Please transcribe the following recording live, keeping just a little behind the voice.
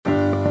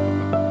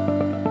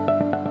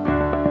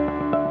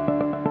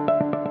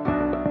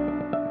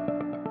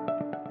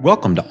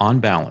Welcome to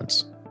On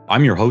Balance.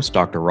 I'm your host,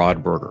 Dr.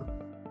 Rod Berger.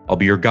 I'll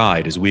be your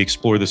guide as we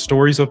explore the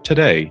stories of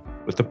today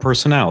with the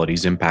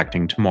personalities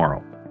impacting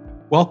tomorrow.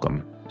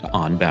 Welcome to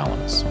On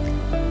Balance.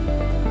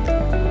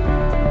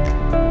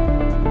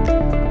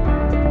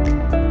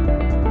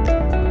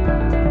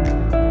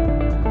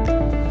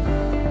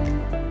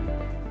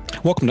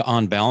 Welcome to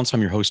On Balance.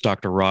 I'm your host,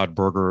 Dr. Rod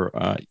Berger.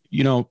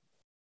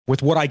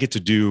 With what I get to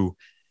do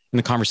and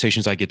the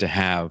conversations I get to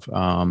have,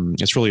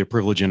 it's really a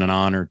privilege and an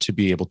honor to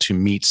be able to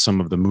meet some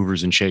of the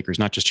movers and shakers,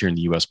 not just here in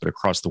the U.S., but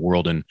across the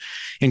world and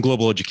in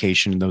global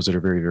education, and those that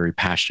are very, very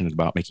passionate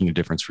about making a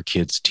difference for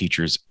kids,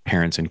 teachers,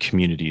 parents, and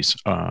communities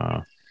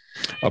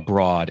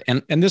abroad.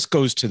 And this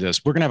goes to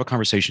this. We're going to have a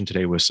conversation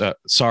today with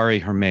Sari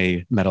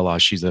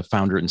Hurme-Mehtälä. She's the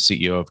founder and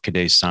CEO of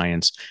Käde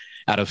Science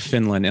out of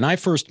Finland. And I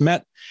first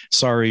met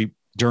Sari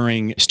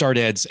during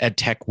StartEd's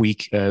EdTech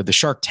Week, the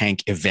Shark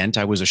Tank event.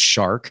 I was a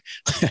shark.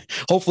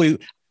 Hopefully,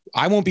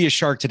 I won't be a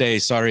shark today.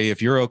 Sorry,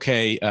 if you're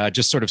okay,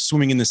 just sort of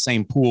swimming in the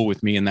same pool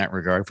with me in that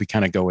regard, if we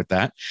kind of go with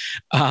that.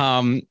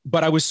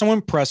 But I was so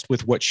impressed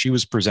with what she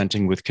was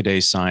presenting with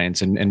Käde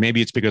Science. And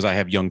maybe it's because I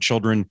have young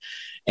children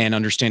and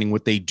understanding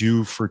what they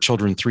do for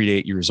children 3 to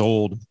 8 years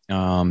old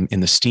in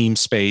the STEAM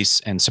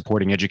space and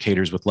supporting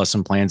educators with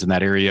lesson plans in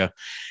that area.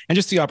 And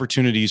just the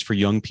opportunities for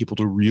young people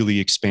to really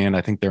expand,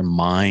 I think, their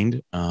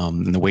mind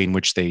and the way in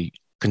which they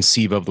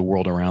conceive of the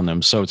world around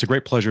them. So it's a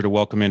great pleasure to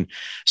welcome in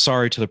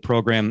Sari to the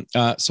program.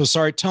 So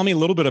Sari, tell me a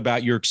little bit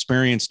about your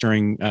experience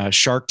during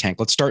Shark Tank.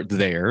 Let's start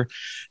there.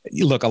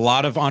 Look, a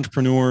lot of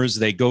entrepreneurs,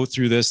 they go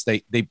through this,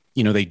 they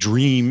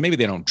dream, maybe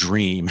they don't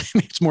dream.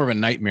 It's more of a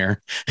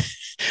nightmare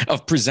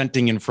of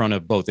presenting in front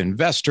of both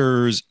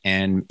investors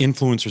and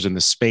influencers in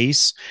the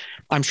space.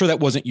 I'm sure that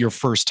wasn't your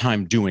first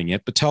time doing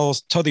it, but tell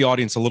the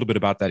audience a little bit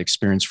about that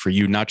experience for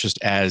you, not just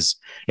as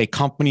a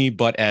company,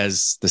 but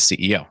as the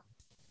CEO.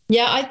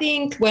 Yeah, I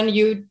think when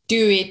you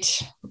do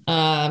it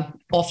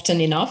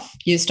often enough,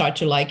 you start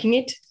to liking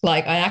it.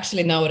 Like I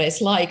actually nowadays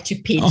like to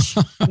pitch,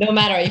 no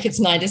matter if it's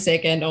 90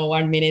 seconds or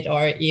 1 minute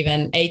or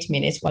even 8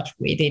 minutes, what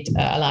we did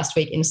last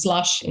week in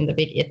Slush in the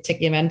big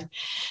EdTech event.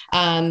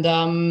 And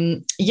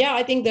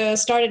I think the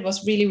StartEd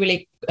was really,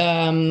 really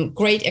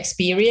great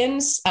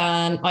experience.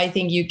 And I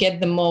think you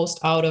get the most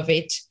out of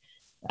it.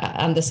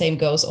 And the same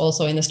goes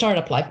also in the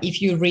startup life.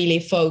 If you really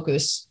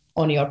focus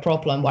on your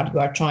problem, what you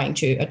are trying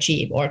to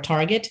achieve or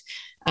target.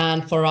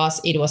 And for us,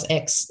 it was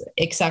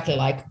exactly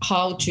like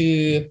how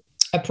to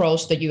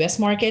approach the US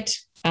market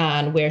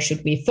and where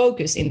should we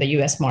focus in the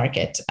US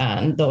market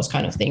and those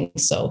kind of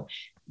things. So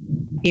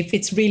if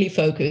it's really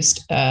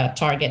focused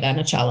target and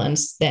a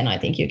challenge, then I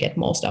think you get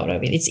most out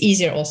of it. It's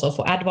easier also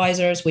for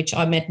advisors, which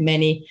I met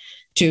many,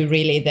 to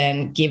really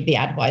then give the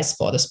advice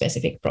for the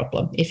specific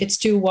problem. If it's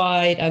too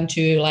wide and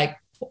too like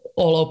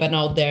all open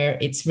out there,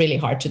 it's really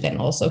hard to then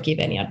also give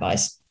any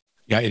advice.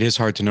 Yeah, it is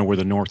hard to know where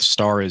the North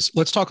Star is.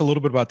 Let's talk a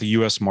little bit about the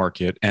U.S.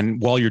 market.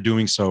 And while you're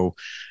doing so,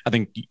 I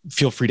think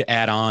feel free to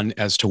add on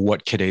as to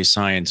what Käde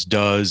Science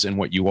does and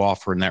what you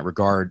offer in that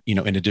regard,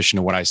 in addition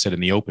to what I said in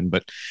the open.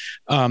 But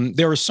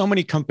there are so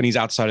many companies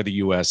outside of the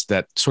U.S.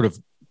 that sort of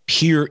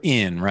peer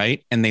in,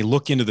 right? And they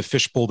look into the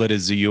fishbowl that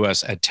is the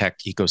U.S.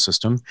 EdTech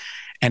ecosystem,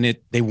 and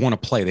they want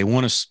to play. They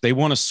want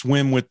to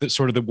swim with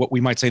what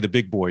we might say the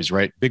big boys,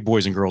 right? Big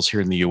boys and girls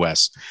here in the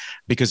U.S.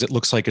 because it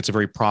looks like it's a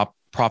very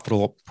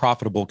profitable,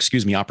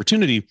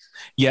 opportunity.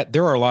 Yet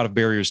there are a lot of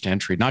barriers to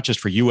entry, not just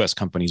for U.S.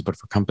 companies, but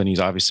for companies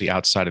obviously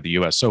outside of the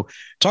U.S. So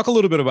talk a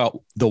little bit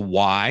about the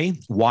why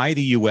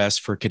the U.S.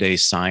 for Käde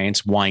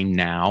Science, why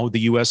now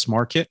the U.S.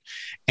 market,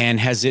 and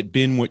has it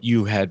been what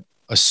you had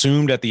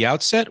assumed at the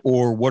outset,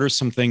 or what are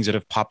some things that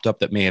have popped up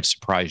that may have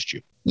surprised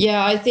you?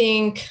 Yeah, I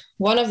think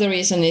one of the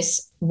reasons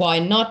is why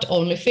not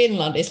only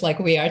Finland is like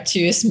we are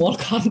too small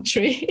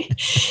country.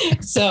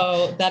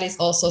 So that is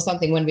also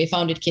something when we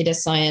founded Käde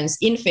Science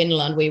in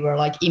Finland, we were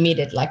like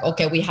immediate, like,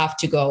 okay, we have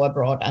to go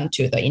abroad and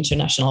to the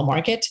international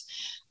market.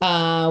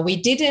 We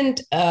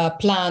didn't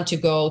plan to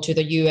go to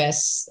the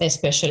US,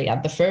 especially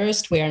at the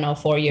first. We are now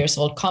 4 years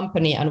old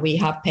company and we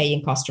have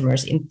paying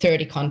customers in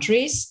 30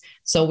 countries.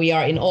 So we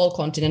are in all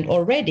continents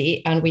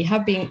already, and we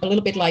have been a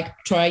little bit like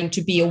trying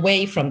to be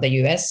away from the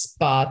US,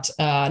 but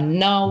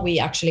now we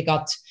actually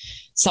got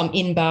some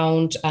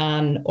inbound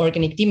and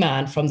organic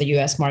demand from the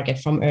US market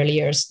from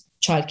earlier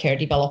childcare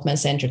development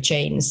center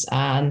chains.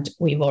 And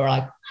we were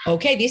like,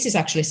 okay, this is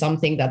actually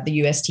something that the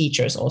US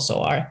teachers also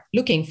are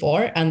looking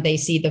for, and they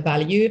see the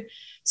value.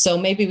 So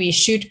maybe we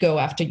should go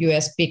after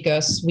US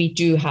because we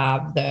do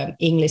have the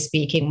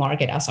English-speaking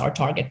market as our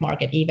target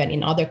market, even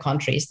in other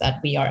countries that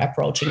we are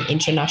approaching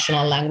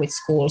international language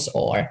schools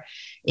or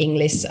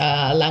English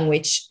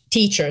language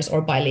teachers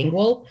or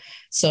bilingual.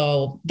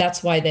 So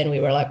that's why then we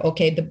were like,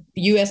 okay, the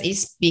US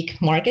is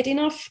big market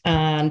enough.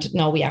 And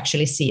now we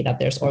actually see that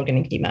there's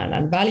organic demand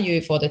and value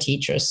for the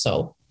teachers.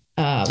 So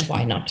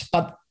why not?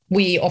 But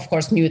we, of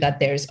course, knew that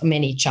there's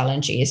many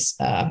challenges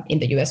in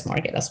the US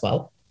market as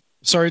well.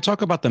 Sorry,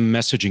 talk about the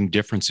messaging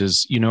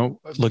differences.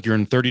 Look, you're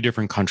in 30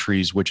 different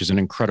countries, which is an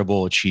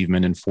incredible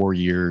achievement in 4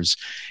 years.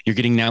 You're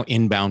getting now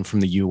inbound from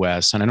the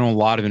US. And I know a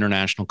lot of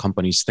international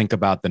companies think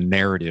about the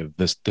narrative,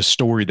 the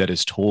story that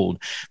is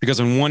told,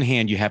 because on one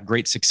hand, you have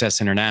great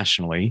success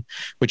internationally,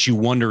 but you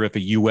wonder if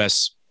a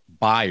US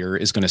buyer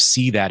is going to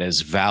see that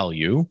as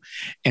value.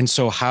 And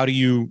so how do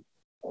you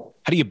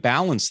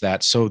balance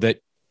that so that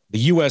the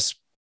US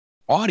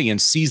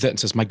audience sees that and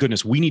says, my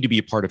goodness, we need to be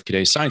a part of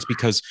today's science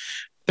because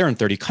they're in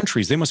 30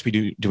 countries. They must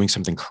be doing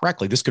something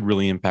correctly. This could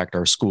really impact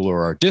our school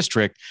or our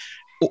district.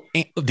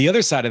 The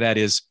other side of that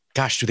is,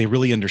 gosh, do they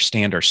really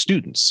understand our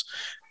students?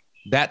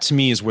 That to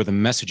me is where the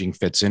messaging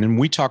fits in. And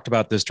we talked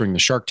about this during the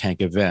Shark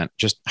Tank event,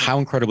 just how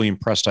incredibly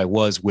impressed I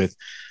was with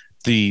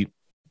the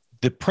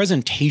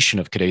presentation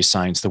of today's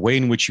science, the way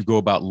in which you go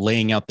about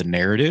laying out the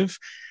narrative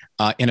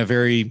in a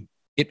very,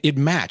 it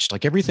matched,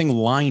 like everything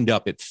lined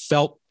up. It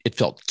felt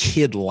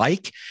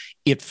kid-like.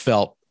 It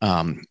felt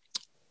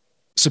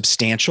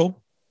substantial.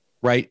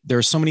 Right. There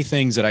are so many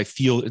things that I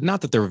feel,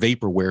 not that they're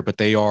vaporware, but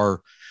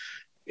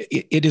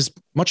it is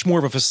much more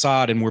of a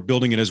facade and we're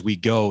building it as we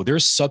go.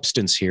 There's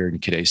substance here in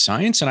today's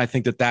science. And I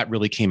think that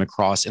really came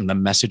across in the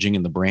messaging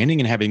and the branding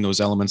and having those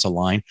elements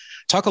align.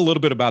 Talk a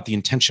little bit about the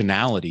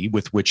intentionality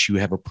with which you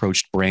have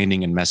approached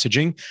branding and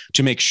messaging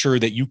to make sure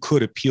that you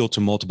could appeal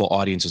to multiple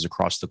audiences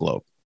across the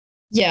globe.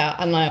 Yeah,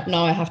 and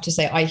now I have to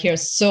say, I hear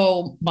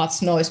so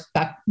much noise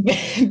back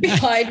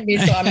behind me,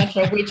 so I'm not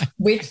sure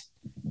which.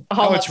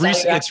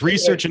 It's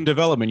research and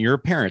development. You're a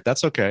parent.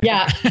 That's okay.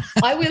 Yeah,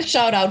 I will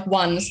shout out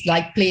once,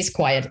 like, please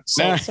quiet.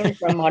 So sorry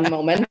for one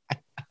moment.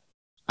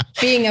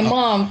 Being a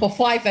mom for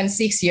 5 and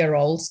 6 year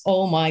olds,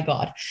 oh my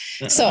God.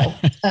 So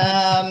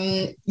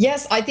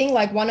yes, I think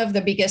like one of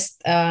the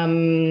biggest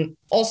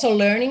also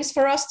learnings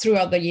for us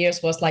throughout the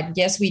years was like,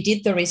 yes, we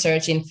did the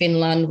research in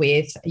Finland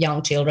with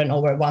young children,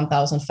 over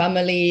 1,000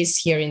 families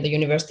here in the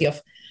University of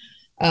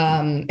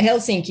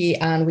Helsinki,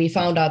 and we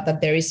found out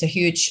that there is a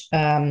huge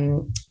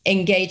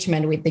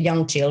engagement with the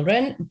young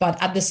children.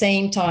 But at the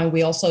same time,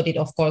 we also did,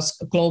 of course,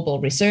 global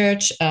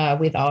research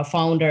with our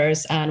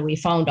founders, and we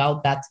found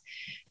out that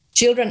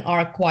children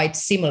are quite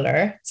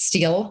similar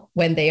still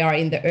when they are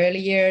in the early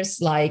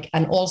years,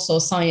 and also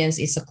science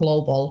is a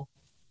global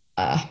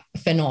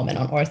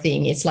phenomenon or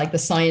thing. It's like the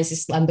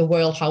sciences and the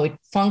world, how it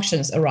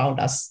functions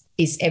around us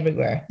is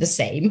everywhere the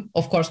same.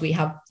 Of course, we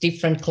have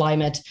different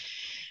climate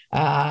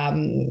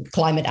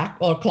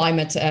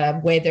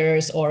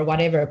weathers or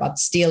whatever, but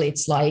still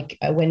it's like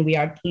when we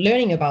are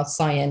learning about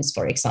science,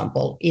 for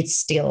example, it's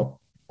still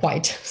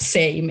quite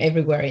same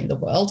everywhere in the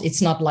world.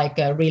 It's not like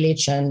a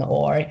religion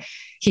or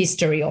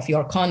history of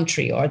your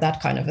country or that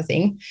kind of a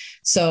thing.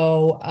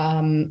 So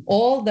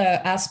all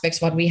the aspects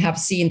what we have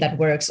seen that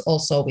works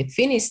also with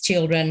Finnish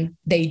children,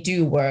 they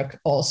do work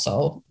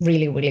also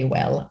really, really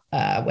well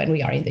when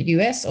we are in the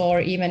US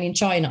or even in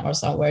China or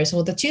somewhere.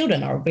 So the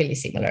children are really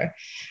similar.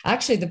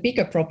 Actually, the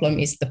bigger problem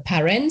is the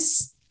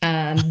parents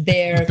and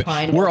their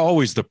We're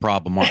always the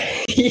problem, aren't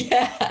we?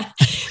 Yeah.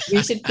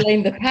 We should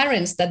blame the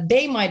parents that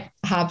they might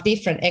have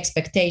different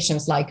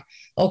expectations, like,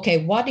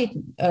 okay,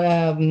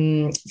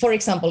 for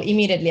example,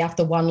 immediately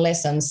after one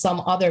lesson,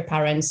 some other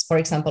parents, for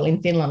example,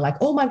 in Finland, like,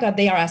 oh my God,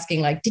 they are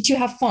asking like, did you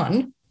have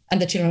fun?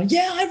 And the children,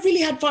 yeah, I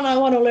really had fun. I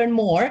want to learn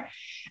more.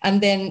 And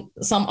then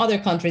some other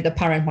country, the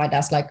parent might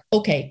ask like,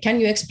 okay, can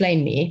you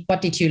explain me? What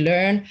did you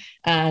learn?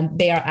 And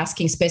they are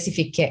asking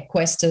specific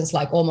questions,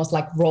 like almost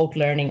like rote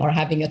learning or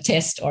having a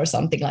test or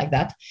something like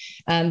that.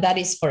 And that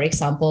is, for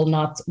example,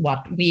 not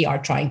what we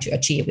are trying to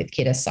achieve with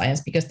Kids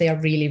Science, because they are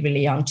really,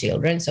 really young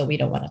children. So we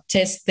don't want to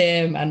test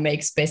them and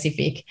make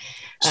specific.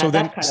 So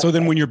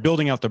then when you're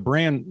building out the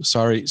brand,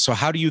 so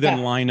how do you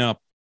then line up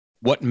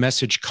what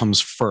message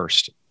comes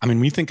first? I mean,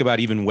 we think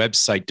about even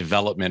website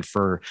development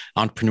for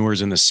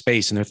entrepreneurs in this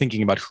space, and they're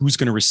thinking about who's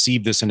going to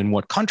receive this and in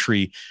what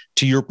country.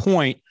 To your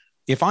point,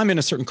 if I'm in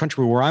a certain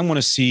country where I want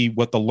to see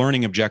what the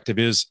learning objective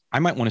is, I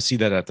might want to see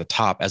that at the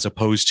top as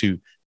opposed to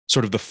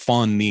sort of the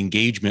fun, the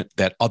engagement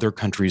that other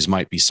countries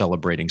might be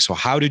celebrating. So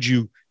how did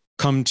you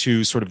come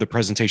to sort of the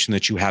presentation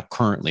that you have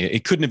currently?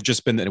 It couldn't have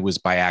just been that it was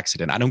by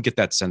accident. I don't get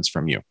that sense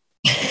from you.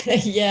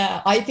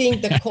 Yeah, I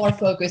think the core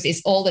focus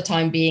is all the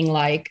time being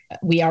like,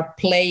 we are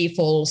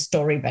playful,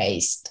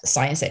 story-based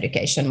science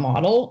education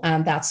model.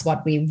 And that's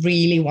what we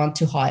really want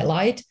to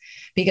highlight,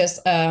 because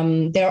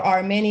there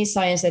are many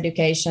science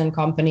education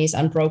companies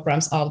and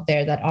programs out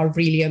there that are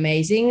really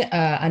amazing.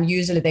 And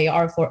usually they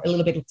are for a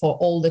little bit for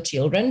all the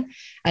children.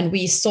 And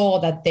we saw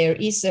that there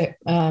is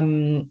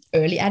early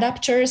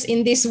adapters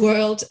in this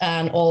world,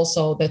 and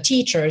also the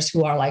teachers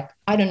who are like,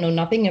 I don't know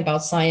nothing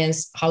about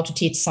science, how to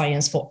teach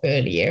science for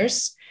early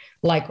years.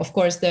 Like, of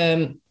course,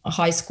 the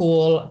high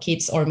school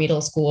kids or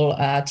middle school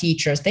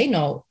teachers, they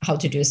know how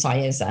to do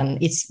science,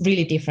 and it's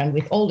really different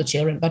with all the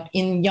children. But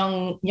in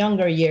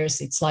younger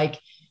years, it's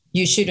like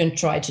you shouldn't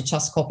try to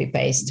just copy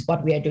paste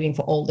what we are doing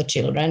for all the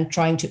children,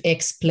 trying to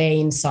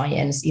explain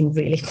science in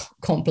really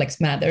complex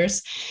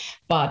matters,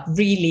 but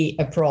really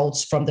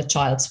approach from the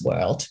child's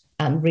world.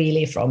 and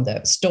really from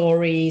the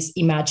stories,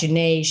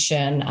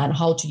 imagination, and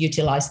how to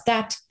utilize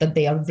that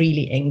they are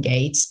really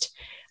engaged.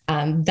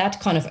 And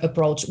that kind of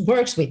approach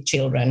works with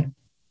children,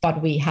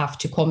 but we have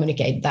to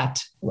communicate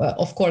that,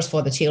 of course,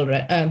 for the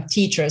children,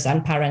 teachers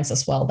and parents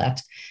as well,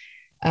 that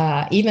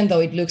even though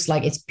it looks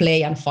like it's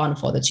play and fun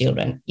for the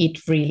children,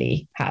 it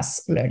really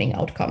has learning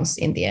outcomes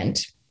in the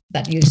end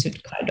that you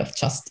should kind of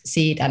just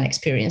see it and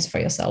experience for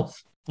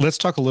yourself. Let's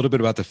talk a little bit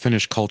about the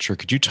Finnish culture.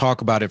 Could you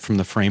talk about it from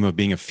the frame of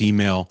being a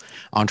female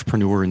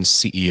entrepreneur and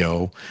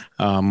CEO?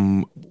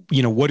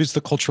 What is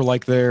the culture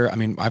like there? I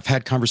mean, I've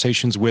had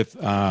conversations with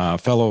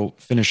fellow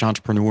Finnish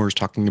entrepreneurs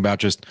talking about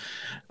just,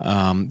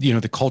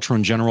 the culture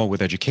in general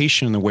with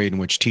education, the way in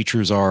which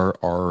teachers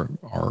are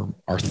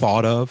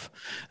thought of,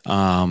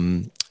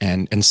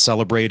 and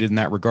celebrated in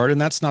that regard.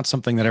 And that's not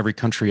something that every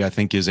country, I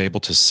think, is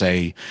able to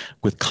say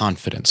with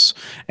confidence.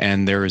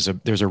 And there's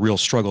a real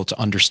struggle to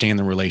understand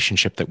the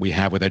relationship that we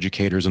have with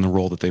educators and the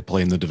role that they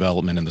play in the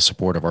development and the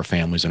support of our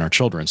families and our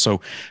children.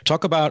 So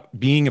talk about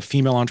being a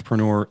female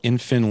entrepreneur in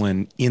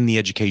Finland in the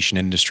education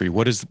industry.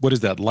 What is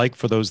that like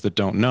for those that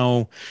don't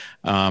know?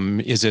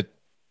 Is it,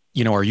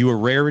 are you a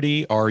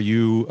rarity? Are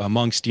you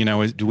amongst,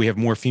 do we have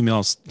more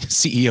female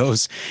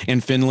CEOs in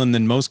Finland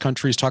than most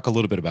countries? Talk a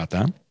little bit about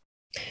that.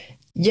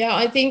 Yeah,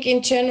 I think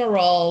in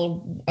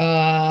general,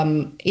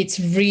 it's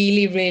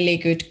really, really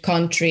good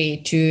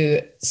country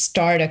to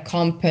start a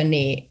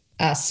company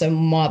as a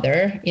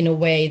mother, in a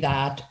way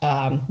that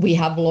we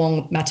have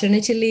long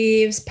maternity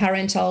leaves,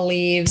 parental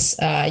leaves.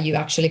 You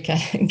actually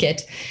can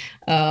get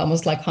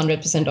almost like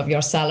 100% of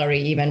your salary,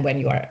 even when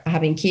you are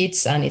having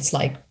kids. And it's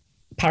like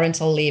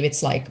parental leave,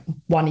 it's like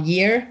 1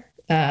 year.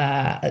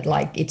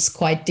 Like it's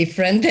quite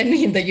different than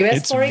in the US,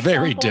 it's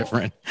very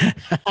different.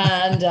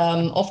 And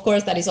of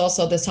course, that is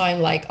also the time,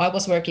 like I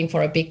was working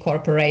for a big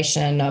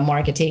corporation,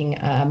 marketing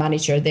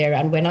manager there.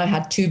 And when I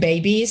had 2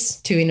 babies,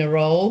 2 in a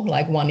row,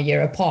 like 1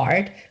 year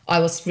apart, I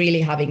was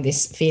really having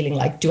this feeling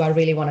like, do I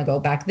really want to go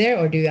back there?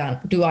 Or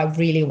do I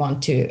really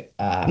want to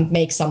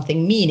make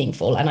something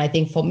meaningful? And I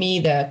think for me,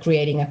 the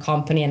creating a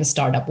company and a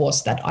startup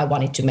was that I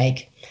wanted to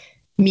make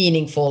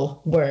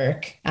meaningful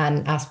work.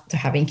 And after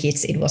having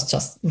kids, it was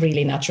just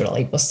really natural.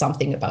 It was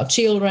something about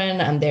children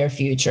and their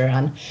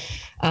future.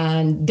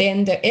 And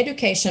then the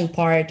education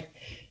part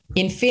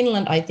in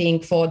Finland, I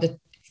think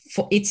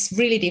it's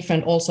really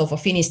different also for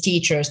Finnish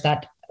teachers,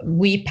 that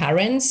we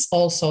parents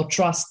also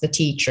trust the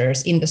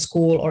teachers in the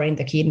school or in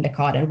the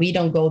kindergarten. We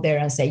don't go there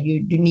and say,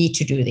 you need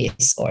to do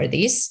this or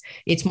this.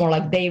 It's more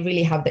like they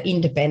really have the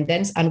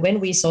independence. And when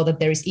we saw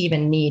that there is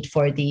even need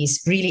for these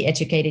really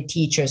educated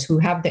teachers who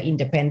have the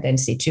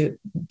independency to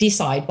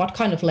decide what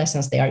kind of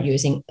lessons they are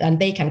using, and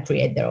they can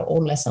create their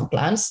own lesson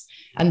plans,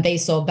 and they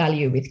saw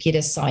value with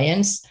kids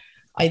science,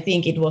 I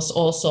think it was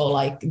also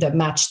like the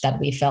match that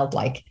we felt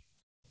like,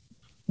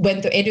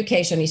 when the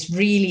education is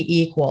really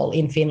equal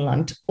in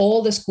Finland,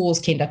 all the schools,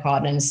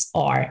 kindergartens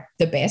are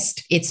the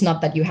best. It's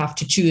not that you have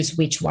to choose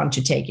which one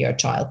to take your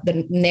child.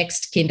 The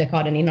next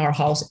kindergarten in our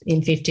house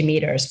in 50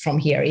 meters from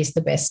here is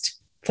the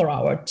best for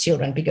our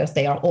children because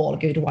they are all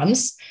good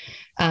ones.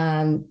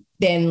 And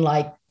then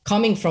like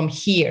coming from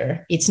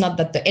here, it's not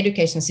that the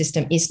education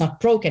system is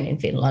not broken in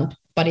Finland,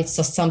 but it's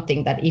just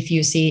something that if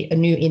you see a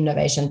new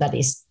innovation that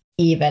is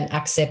even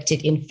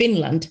accepted in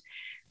Finland,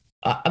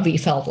 we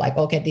felt like,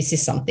 okay, this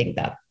is something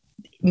that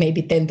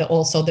maybe then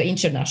also the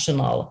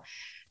international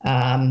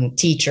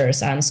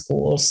teachers and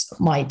schools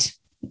might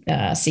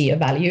see a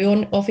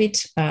value of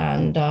it.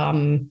 And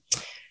and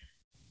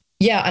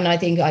I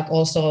think like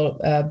also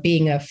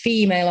being a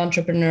female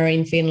entrepreneur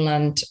in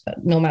Finland,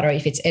 no matter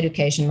if it's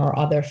education or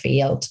other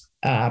field,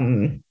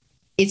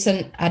 it's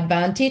an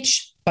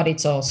advantage, but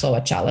it's also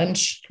a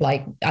challenge.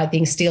 Like I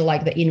think still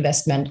like the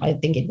investment, I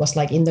think it was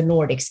like in the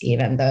Nordics,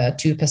 even the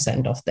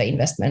 2% of the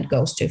investment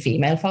goes to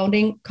female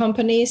founding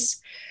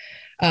companies.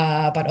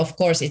 But of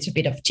course, it's a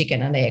bit of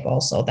chicken and egg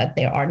also that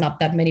there are not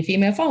that many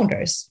female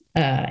founders,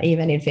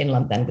 even in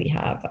Finland, than we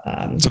have.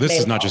 So this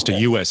is not just a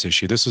US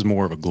issue. This is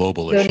more of a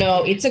global issue.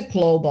 No,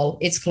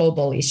 it's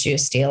global issue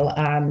still.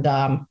 And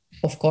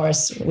of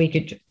course, we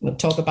could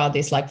talk about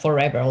this like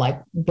forever, like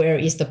where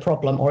is the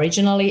problem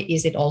originally?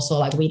 Is it also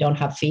like we don't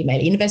have female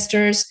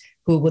investors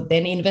who would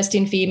then invest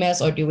in females,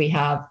 or do we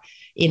have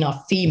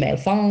enough female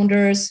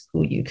founders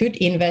who you could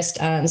invest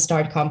and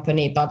start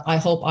company? But I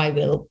hope I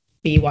will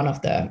be one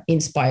of the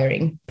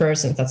inspiring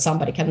persons that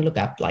somebody can look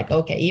at, like,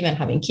 okay, even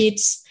having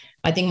kids.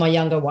 I think my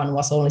younger one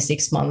was only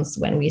 6 months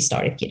when we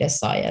started Kids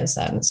Science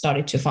and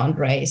started to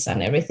fundraise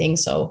and everything.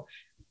 So,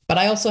 but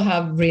I also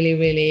have really,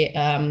 really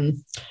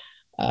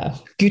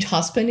good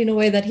husband in a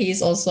way that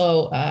he's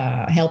also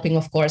helping,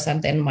 of course.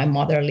 And then my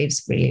mother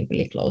lives really,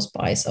 really close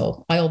by.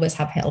 So I always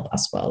have help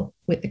as well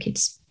with the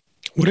kids.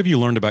 What have you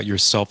learned about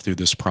yourself through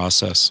this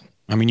process?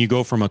 I mean, you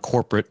go from a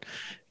corporate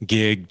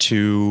gig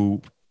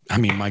to, I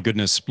mean, my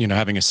goodness,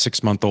 having a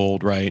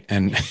 6-month-old, right?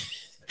 And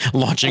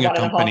launching a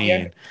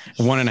company,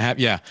 1.5.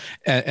 Yeah.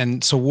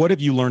 And so what have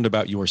you learned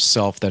about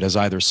yourself that has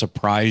either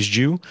surprised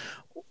you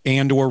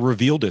and or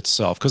revealed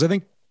itself? Because I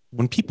think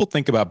when people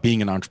think about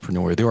being an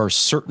entrepreneur, there are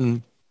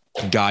certain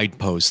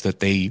guideposts that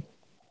they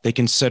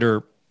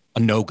consider a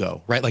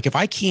no-go, right? Like if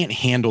I can't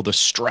handle the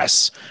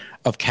stress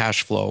of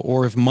cash flow,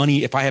 or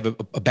if I have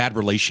a bad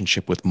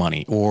relationship with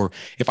money, or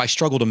if I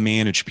struggle to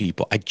manage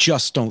people, I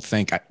just don't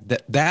think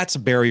that's a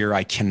barrier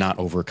I cannot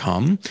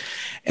overcome.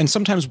 And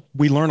sometimes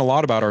we learn a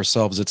lot about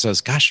ourselves that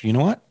says, gosh, you know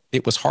what?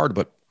 It was hard,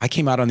 but I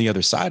came out on the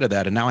other side of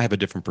that, and now I have a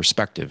different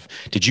perspective.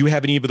 Did you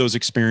have any of those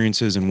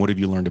experiences, and what have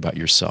you learned about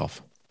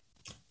yourself?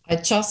 I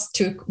just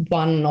took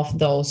one of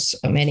those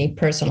many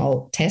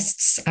personal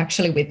tests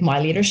actually with my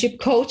leadership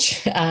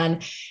coach,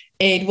 and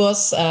it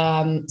was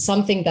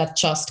something that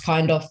just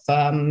kind of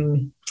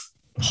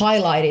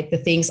highlighted the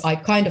things I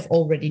kind of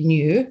already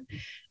knew,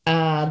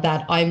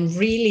 that I'm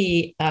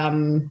really,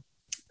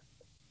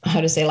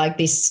 how to say, like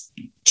this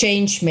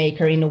change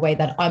maker in a way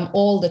that I'm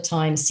all the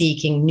time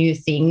seeking new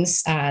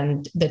things,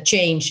 and the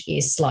change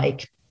is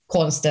like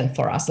constant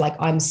for us. Like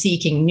I'm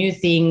seeking new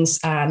things,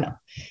 and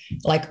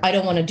like I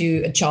don't want to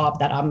do a job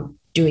that I'm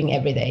doing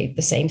every day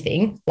the same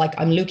thing. Like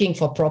I'm looking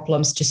for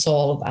problems to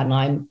solve, and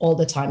I'm all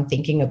the time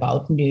thinking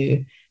about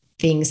new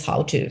things,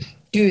 how to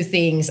do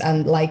things,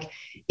 and like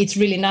it's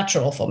really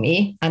natural for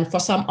me. And for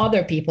some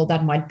other people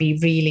that might be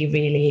really,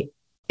 really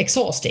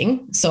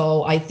exhausting.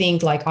 So I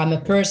think like I'm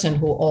a person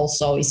who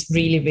also is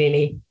really,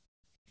 really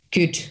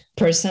good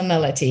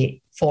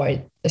personality for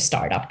a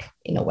startup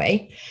in a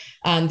way.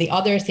 And the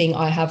other thing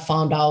I have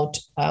found out,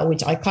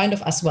 which I kind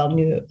of as well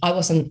knew, I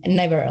wasn't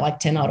never like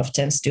 10 out of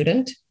 10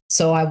 student.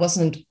 So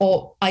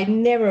I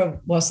never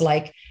was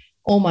like,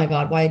 oh my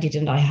God, why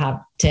didn't I have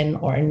 10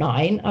 or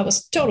 9? I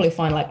was totally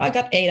fine. Like I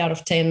got 8 out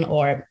of 10,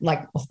 or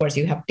like, of course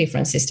you have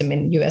different system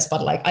in US,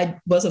 but like I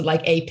wasn't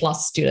like A+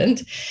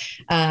 student.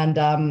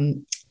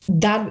 And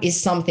that is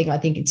something I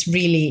think it's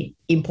really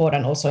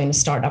important also in a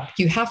startup.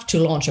 You have to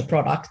launch a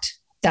product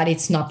that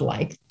it's not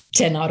like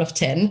 10 out of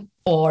 10,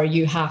 or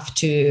you have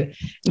to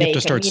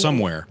start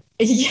somewhere.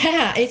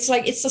 Yeah, it's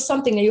like it's just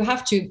something that you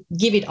have to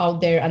give it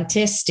out there and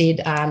test it.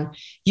 And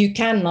you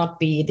cannot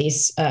be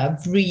this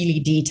really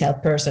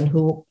detailed person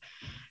who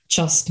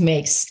just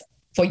makes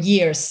for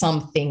years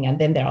something, and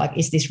then they're like,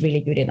 is this really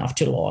good enough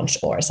to launch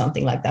or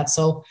something like that?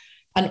 So,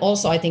 and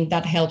also I think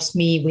that helps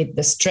me with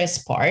the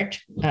stress part.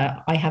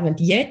 I haven't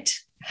yet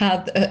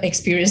had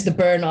experienced the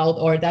burnout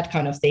or that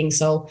kind of thing.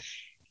 So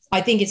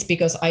I think it's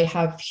because I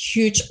have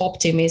huge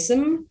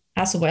optimism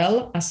as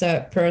well as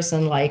a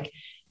person. Like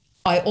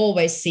I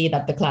always see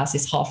that the glass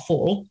is half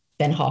full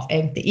than half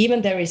empty.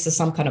 Even there is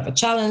some kind of a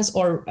challenge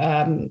or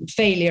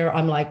failure,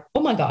 I'm like,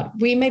 oh my God,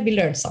 we maybe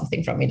learned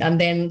something from it, and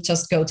then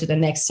just go to the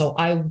next. So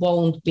I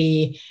won't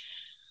be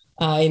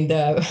in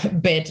the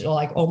bed or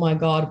like, oh my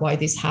God, why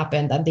this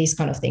happened, and these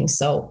kind of things.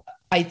 So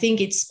I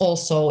think it's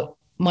also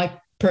my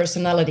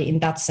personality in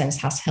that sense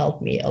has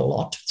helped me a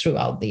lot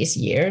throughout these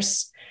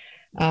years.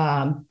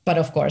 But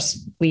of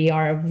course, we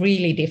are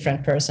really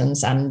different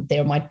persons, and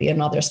there might be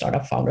another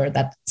startup founder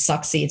that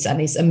succeeds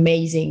and is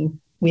amazing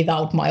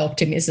without my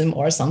optimism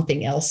or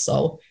something else.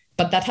 So,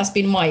 but that has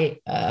been my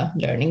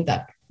learning,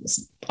 that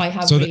I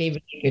have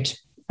really good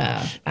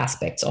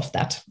aspects of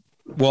that.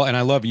 Well, and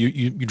I love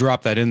you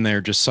drop that in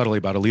there just subtly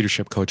about a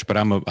leadership coach, but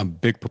I'm a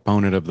big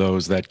proponent of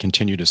those that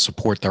continue to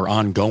support their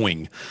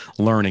ongoing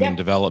learning and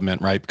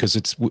development, right?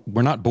 Because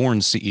we're not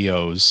born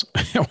CEOs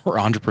or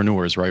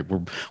entrepreneurs, right?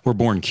 We're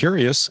born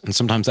curious, and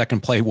sometimes that can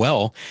play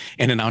well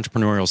in an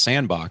entrepreneurial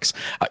sandbox.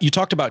 You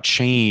talked about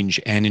change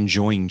and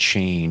enjoying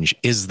change.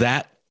 Is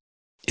that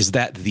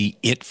the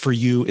it for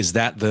you? Is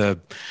that the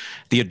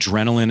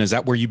adrenaline? Is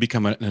that where you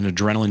become an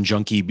adrenaline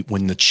junkie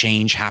when the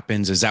change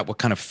happens? Is that what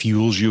kind of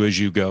fuels you as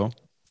you go?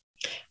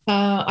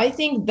 I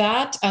think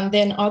that, and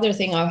then other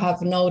thing I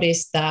have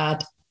noticed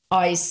that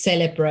I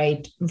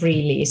celebrate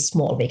really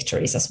small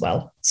victories as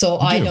well. So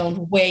I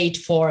don't wait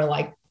for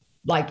like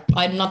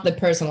I'm not the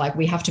person like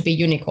we have to be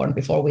unicorn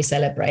before we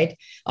celebrate.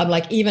 I'm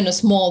like, even a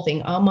small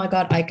thing, oh my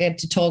God, I get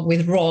to talk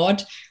with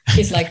Rod.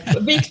 It's like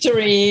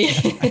victory.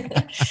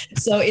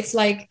 So it's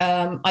like,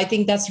 I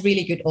think that's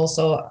really good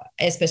also,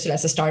 especially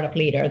as a startup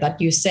leader, that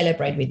you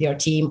celebrate with your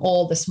team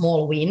all the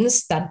small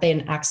wins that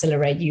then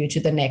accelerate you to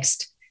the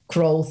next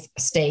growth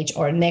stage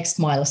or next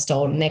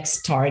milestone,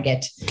 next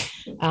target.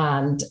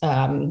 And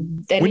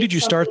then when did you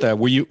start that?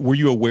 Were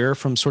you aware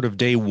from sort of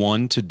day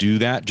one to do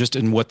that, just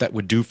in what that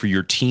would do for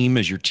your team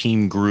as your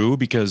team grew?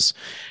 Because,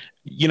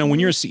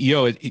 when you're a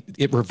CEO,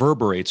 it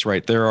reverberates,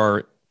 right? There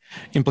are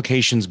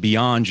implications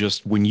beyond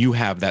just when you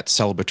have that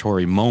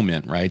celebratory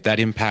moment, right? That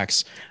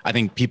impacts, I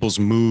think, people's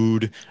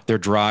mood, their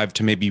drive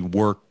to maybe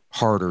work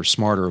harder,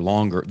 smarter,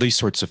 longer, these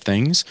sorts of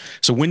things.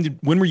 So when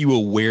were you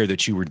aware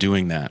that you were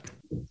doing that?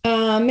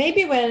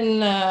 Maybe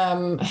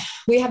when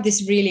we have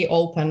this really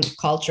open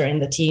culture in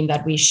the team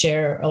that we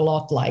share a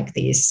lot like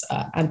this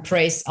and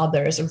praise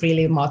others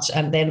really much.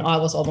 And then I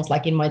was almost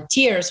like in my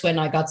tears when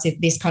I got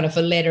this kind of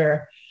a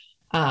letter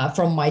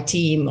from my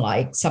team,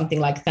 like something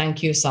like,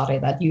 thank you, Sari,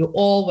 that you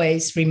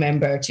always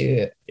remember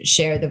to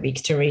share the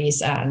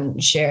victories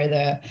and share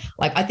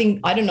I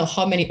don't know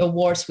how many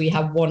awards we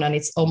have won, and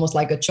it's almost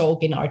like a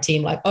joke in our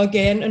team, like,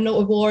 again, an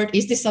award,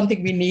 is this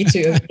something we need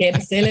to again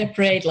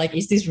celebrate? Like,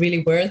 is this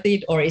really worth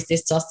it? Or is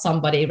this just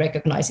somebody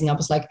recognizing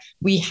us? Like,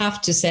 we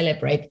have to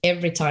celebrate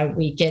every time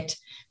we get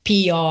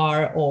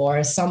PR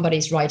or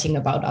somebody's writing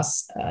about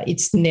us.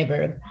 It's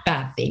never a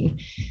bad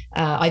thing.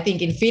 I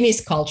think in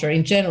Finnish culture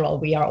in general,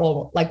 we are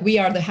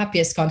the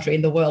happiest country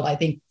in the world, I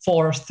think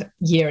 4th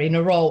year in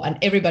a row. And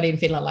everybody in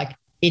Finland, like,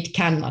 it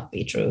cannot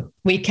be true.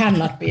 We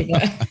cannot be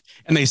there.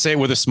 And they say it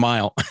with a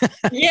smile.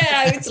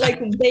 Yeah, it's like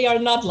they are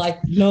not like,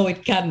 no,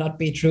 it cannot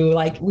be true.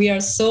 Like, we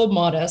are so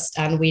modest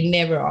and we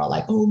never are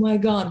like, oh my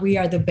God, we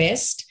are the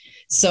best.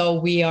 So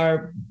we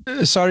are.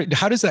 Sorry,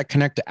 how does that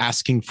connect to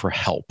asking for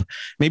help?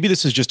 Maybe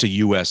this is just a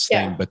US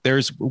thing, but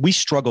we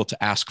struggle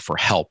to ask for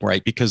help,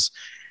 right? Because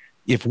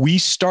if we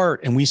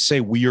start and we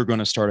say we are going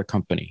to start a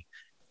company,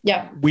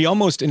 we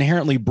almost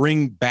inherently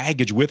bring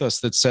baggage with us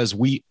that says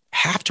we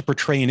have to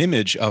portray an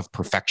image of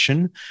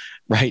perfection,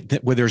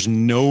 right? Where there's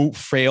no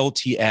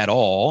frailty at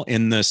all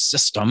in the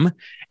system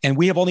and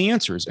we have all the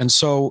answers. And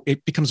so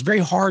it becomes very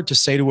hard to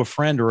say to a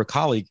friend or a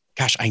colleague,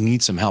 gosh, I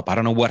need some help. I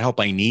don't know what help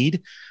I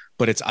need,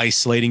 but it's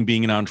isolating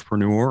being an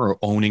entrepreneur or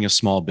owning a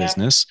small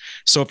business.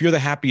 So if you're the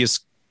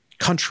happiest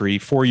country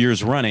 4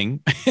 years running,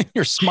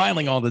 you're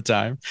smiling all the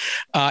time,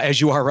 as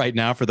you are right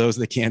now, for those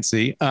that can't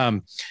see,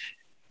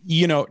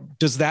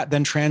 does that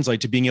then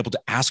translate to being able to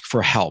ask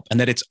for help and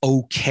that it's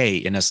okay,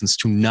 in essence,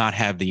 to not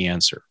have the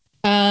answer?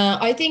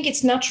 I think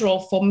it's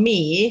natural for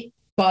me,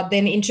 but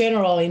then in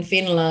general in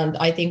Finland,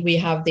 I think we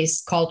have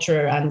this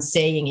culture and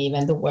saying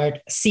even the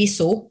word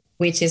sisu,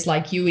 which is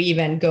like you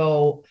even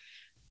go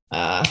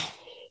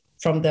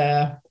from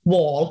the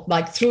wall,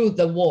 like through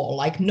the wall,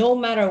 like no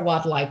matter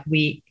what, like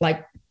we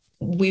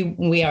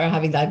are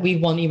having that. We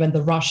won even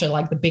the Russia,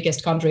 like the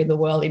biggest country in the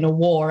world, in a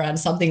war and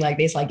something like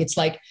this. Like, it's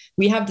like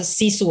we have the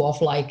sisu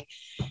of like,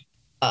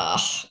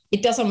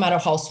 it doesn't matter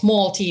how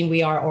small team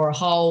we are or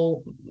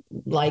how,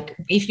 like,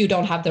 if you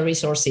don't have the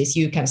resources,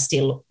 you can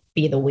still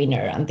be the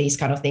winner and these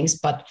kind of things.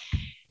 But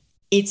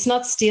it's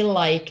not still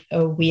like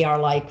we are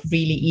like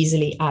really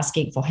easily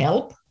asking for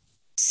help.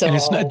 So, and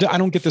it's not, I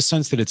don't get the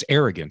sense that it's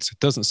arrogance. It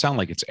doesn't sound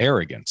like it's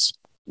arrogance.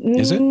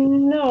 Is it?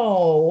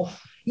 No.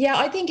 Yeah,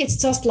 I think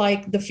it's just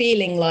like the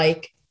feeling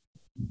like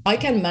I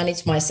can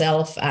manage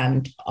myself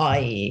and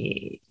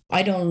I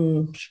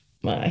don't,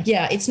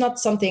 it's not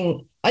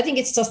something, I think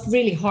it's just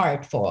really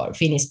hard for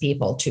Finnish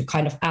people to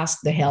kind of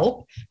ask the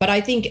help. But I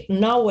think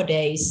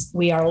nowadays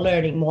we are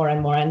learning more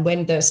and more. And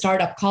when the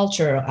startup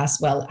culture as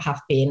well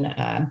have been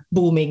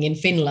booming in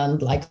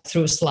Finland, like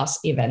through Slush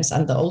events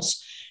and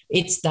those,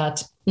 it's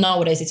that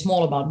nowadays it's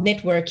more about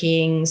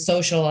networking,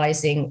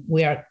 socializing.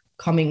 We are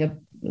coming a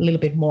little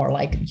bit more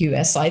like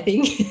US, I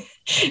think,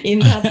 in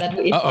that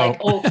it's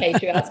like okay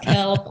to ask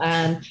help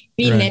and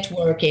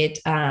network it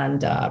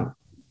and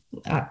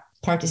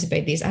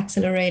participate these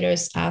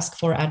accelerators, ask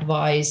for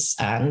advice.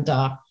 And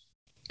but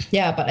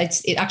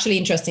it's actually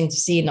interesting to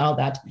see now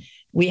that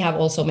we have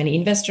also many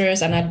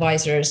investors and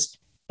advisors,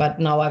 but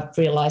now I've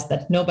realized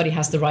that nobody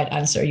has the right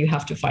answer. You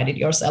have to find it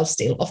yourself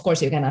still. Of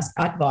course, you can ask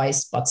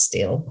advice, but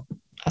still,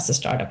 as a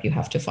startup, you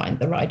have to find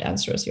the right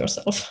answers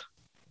yourself.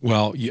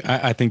 Well,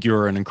 I think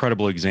you're an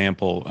incredible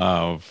example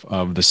of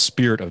the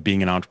spirit of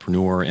being an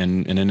entrepreneur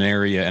in an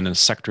area and a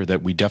sector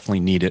that we definitely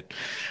need it.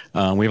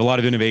 We have a lot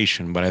of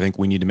innovation, but I think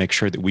we need to make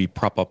sure that we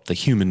prop up the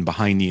human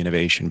behind the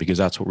innovation, because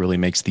that's what really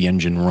makes the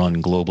engine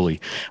run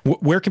globally.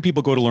 Where can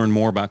people go to learn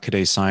more about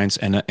Kide Science,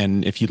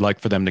 and if you'd like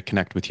for them to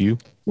connect with you?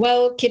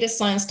 Well,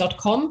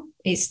 kidescience.com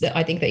is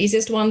I think the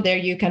easiest one. There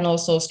you can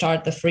also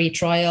start the free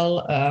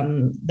trial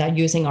that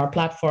using our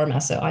platform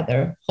as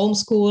either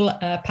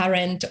homeschool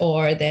parent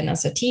or then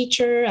as a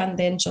teacher, and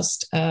then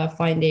just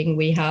finding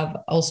we have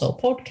also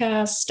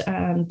podcast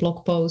and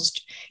blog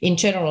post in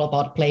general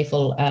about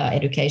playful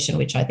education,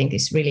 which I think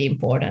is really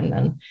important.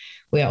 And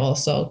we are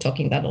also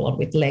talking that a lot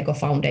with Lego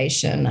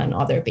Foundation and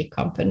other big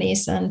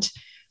companies. And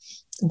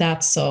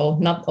that's so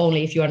not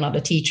only if you are not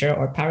a teacher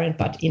or parent,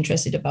 but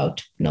interested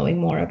about knowing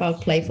more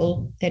about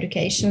playful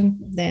education,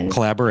 then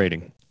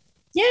collaborating.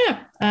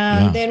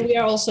 Then we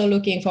are also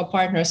looking for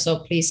partners. So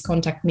please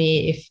contact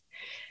me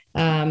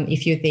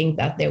if you think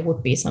that there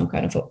would be some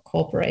kind of a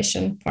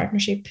cooperation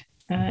partnership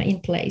in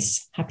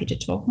place. Happy to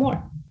talk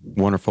more.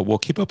 Wonderful. Well,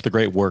 keep up the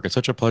great work. It's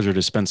such a pleasure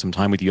to spend some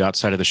time with you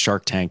outside of the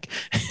Shark Tank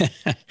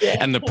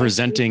and the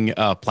presenting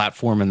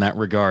platform in that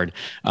regard.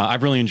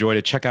 I've really enjoyed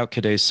it. Check out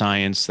Kide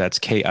Science. That's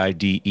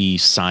KIDE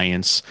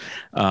Science.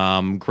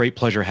 Great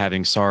pleasure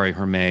having Sari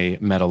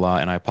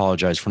Hurme-Mehtälä, and I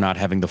apologize for not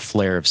having the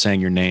flair of saying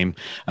your name.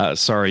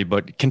 Sorry,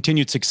 but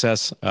continued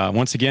success.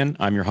 Once again,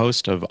 I'm your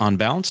host of On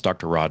Balance,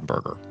 Dr. Rod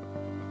Berger.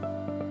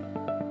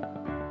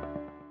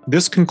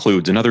 This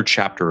concludes another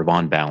chapter of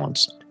On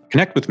Balance.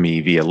 Connect with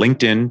me via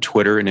LinkedIn,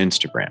 Twitter, and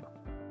Instagram.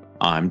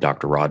 I'm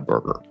Dr. Rod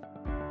Berger.